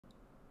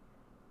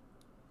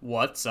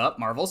What's up,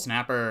 Marvel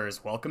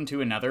Snappers? Welcome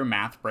to another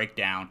math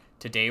breakdown.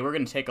 Today we're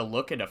going to take a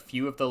look at a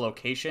few of the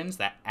locations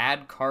that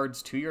add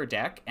cards to your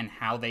deck and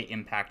how they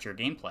impact your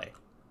gameplay.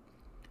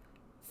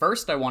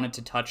 First, I wanted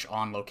to touch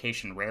on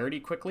location rarity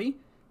quickly.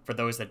 For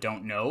those that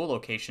don't know,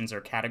 locations are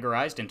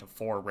categorized into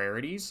 4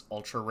 rarities: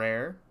 ultra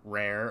rare,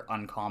 rare,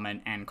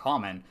 uncommon, and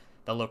common.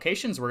 The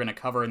locations we're going to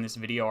cover in this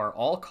video are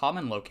all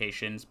common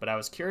locations, but I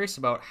was curious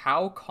about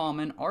how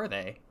common are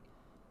they?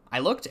 I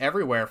looked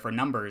everywhere for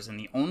numbers, and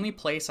the only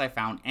place I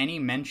found any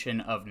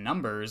mention of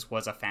numbers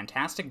was a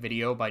fantastic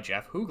video by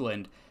Jeff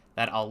Hoogland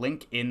that I'll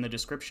link in the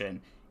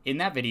description. In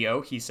that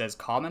video, he says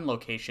common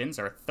locations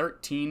are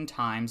 13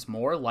 times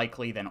more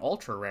likely than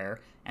ultra rare,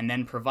 and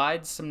then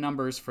provides some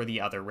numbers for the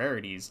other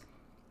rarities.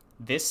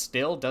 This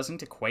still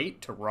doesn't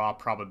equate to raw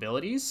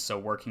probabilities, so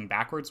working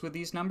backwards with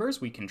these numbers,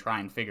 we can try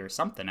and figure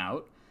something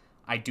out.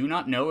 I do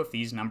not know if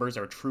these numbers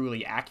are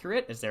truly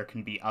accurate, as there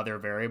can be other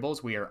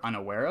variables we are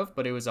unaware of,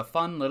 but it was a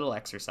fun little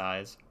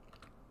exercise.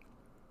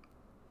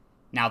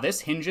 Now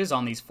this hinges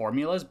on these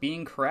formulas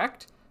being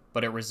correct,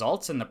 but it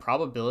results in the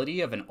probability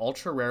of an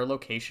ultra-rare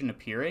location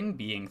appearing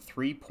being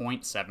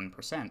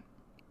 3.7%.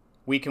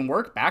 We can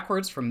work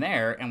backwards from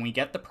there, and we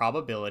get the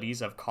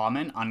probabilities of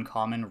common,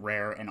 uncommon,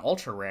 rare, and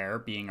ultra-rare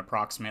being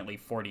approximately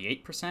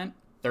 48%,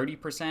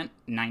 30%,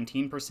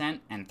 19%,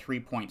 and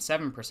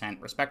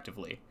 3.7%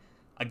 respectively.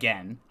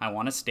 Again, I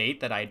want to state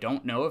that I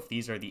don't know if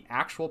these are the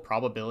actual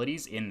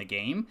probabilities in the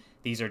game.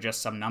 These are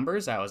just some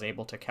numbers I was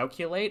able to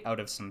calculate out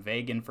of some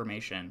vague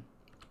information.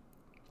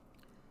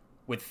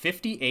 With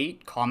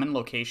 58 common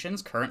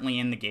locations currently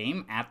in the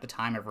game at the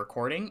time of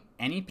recording,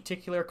 any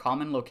particular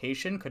common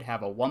location could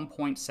have a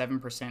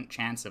 1.7%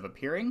 chance of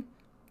appearing.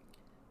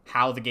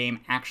 How the game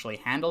actually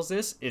handles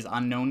this is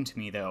unknown to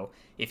me though.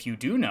 If you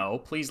do know,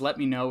 please let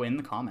me know in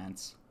the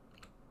comments.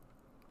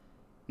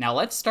 Now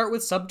let's start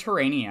with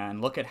Subterranea and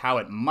look at how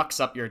it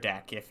mucks up your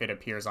deck if it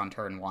appears on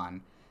turn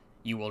 1.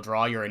 You will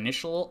draw your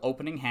initial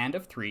opening hand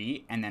of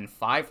 3, and then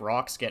 5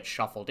 rocks get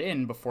shuffled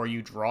in before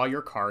you draw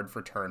your card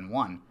for turn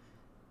 1.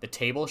 The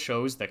table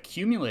shows the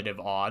cumulative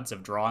odds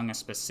of drawing a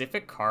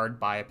specific card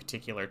by a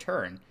particular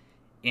turn.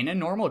 In a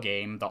normal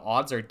game, the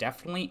odds are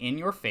definitely in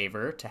your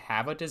favor to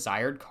have a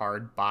desired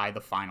card by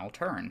the final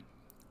turn.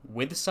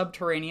 With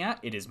Subterranea,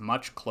 it is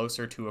much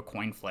closer to a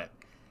coin flip.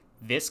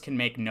 This can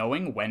make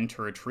knowing when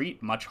to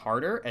retreat much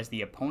harder, as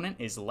the opponent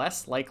is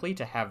less likely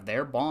to have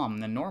their bomb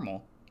than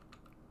normal.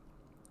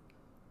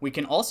 We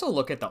can also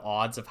look at the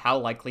odds of how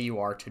likely you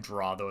are to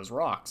draw those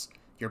rocks.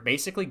 You're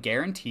basically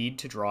guaranteed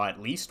to draw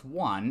at least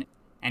one,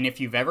 and if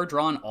you've ever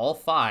drawn all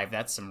 5,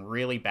 that's some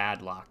really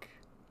bad luck.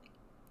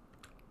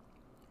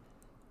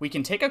 We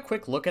can take a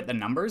quick look at the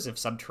numbers if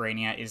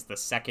Subterranea is the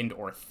 2nd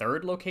or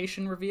 3rd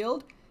location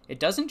revealed. It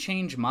doesn't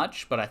change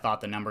much, but I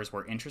thought the numbers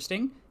were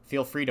interesting.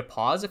 Feel free to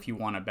pause if you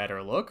want a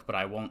better look, but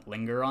I won't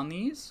linger on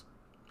these.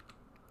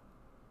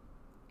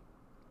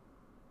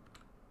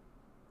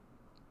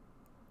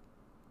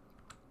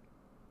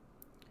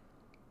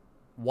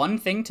 One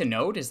thing to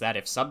note is that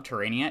if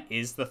Subterranea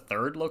is the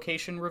 3rd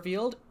location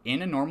revealed,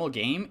 in a normal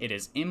game it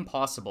is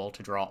impossible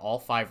to draw all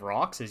 5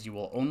 rocks, as you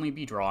will only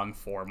be drawing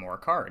 4 more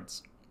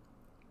cards.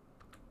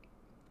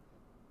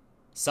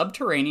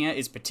 Subterranea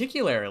is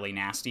particularly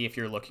nasty if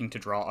you're looking to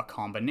draw a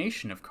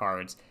combination of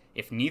cards.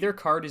 If neither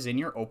card is in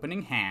your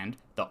opening hand,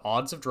 the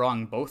odds of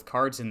drawing both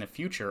cards in the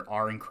future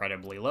are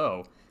incredibly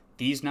low.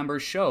 These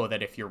numbers show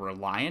that if you're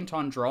reliant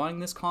on drawing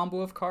this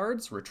combo of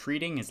cards,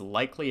 retreating is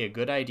likely a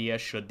good idea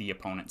should the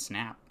opponent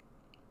snap.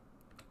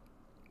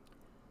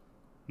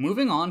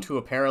 Moving on to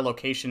a pair of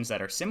locations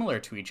that are similar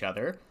to each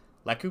other,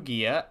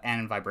 Lechuguilla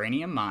and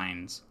Vibranium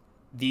mines.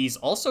 These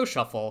also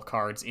shuffle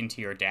cards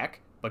into your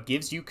deck, but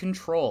gives you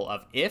control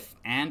of if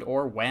and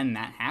or when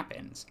that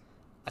happens.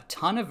 A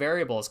ton of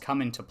variables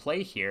come into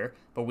play here,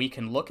 but we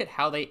can look at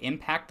how they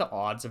impact the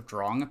odds of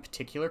drawing a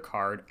particular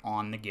card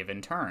on the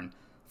given turn.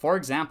 For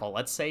example,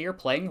 let's say you're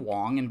playing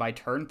Wong and by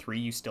turn 3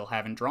 you still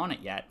haven't drawn it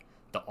yet.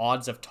 The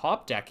odds of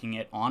top decking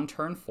it on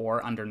turn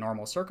 4 under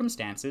normal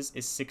circumstances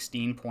is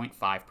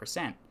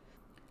 16.5%.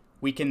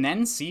 We can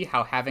then see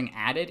how having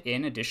added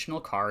in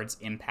additional cards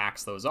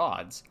impacts those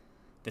odds.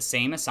 The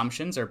same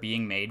assumptions are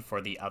being made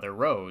for the other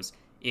rows.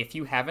 If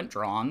you haven't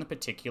drawn the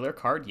particular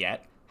card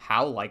yet,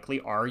 how likely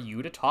are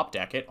you to top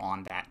deck it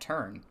on that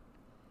turn?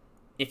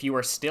 If you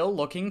are still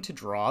looking to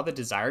draw the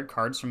desired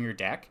cards from your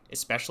deck,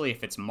 especially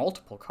if it's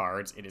multiple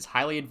cards, it is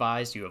highly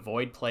advised you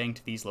avoid playing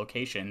to these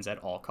locations at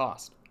all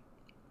cost.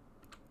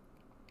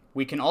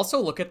 We can also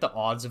look at the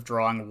odds of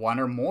drawing one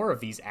or more of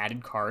these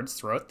added cards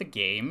throughout the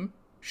game,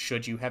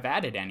 should you have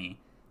added any.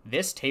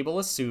 This table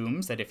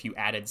assumes that if you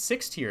added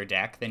 6 to your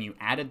deck, then you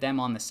added them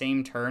on the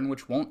same turn,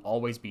 which won't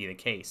always be the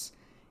case.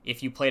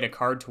 If you played a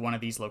card to one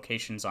of these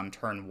locations on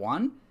turn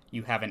 1,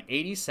 you have an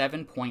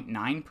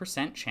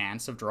 87.9%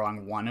 chance of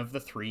drawing one of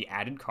the 3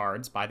 added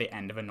cards by the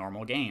end of a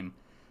normal game.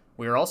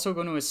 We are also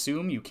going to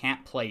assume you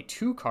can't play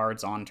 2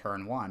 cards on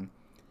turn 1.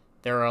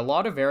 There are a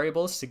lot of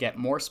variables to get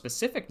more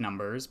specific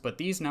numbers, but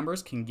these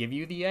numbers can give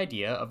you the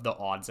idea of the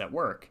odds at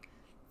work.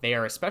 They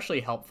are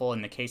especially helpful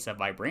in the case of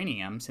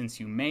Vibranium, since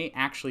you may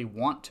actually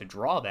want to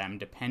draw them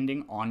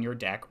depending on your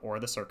deck or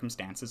the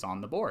circumstances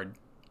on the board.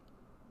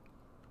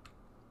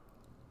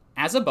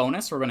 As a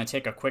bonus, we're going to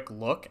take a quick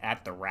look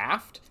at the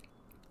Raft.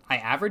 I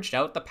averaged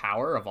out the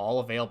power of all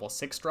available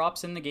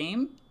 6-drops in the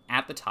game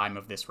at the time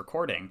of this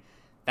recording.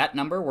 That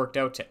number worked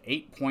out to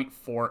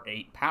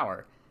 8.48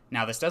 power.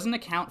 Now, this doesn't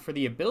account for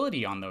the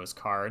ability on those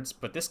cards,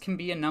 but this can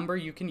be a number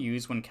you can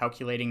use when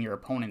calculating your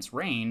opponent's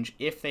range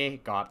if they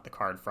got the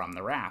card from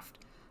the Raft.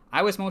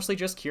 I was mostly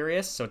just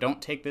curious, so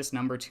don't take this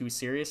number too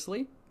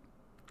seriously.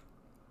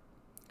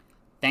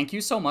 Thank you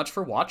so much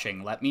for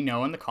watching. Let me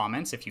know in the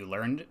comments if you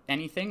learned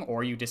anything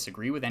or you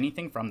disagree with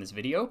anything from this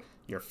video.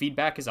 Your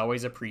feedback is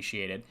always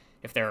appreciated.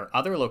 If there are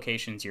other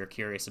locations you're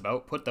curious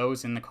about, put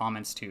those in the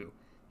comments too.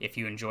 If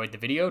you enjoyed the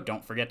video,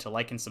 don't forget to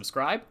like and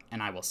subscribe,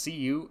 and I will see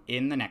you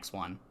in the next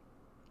one.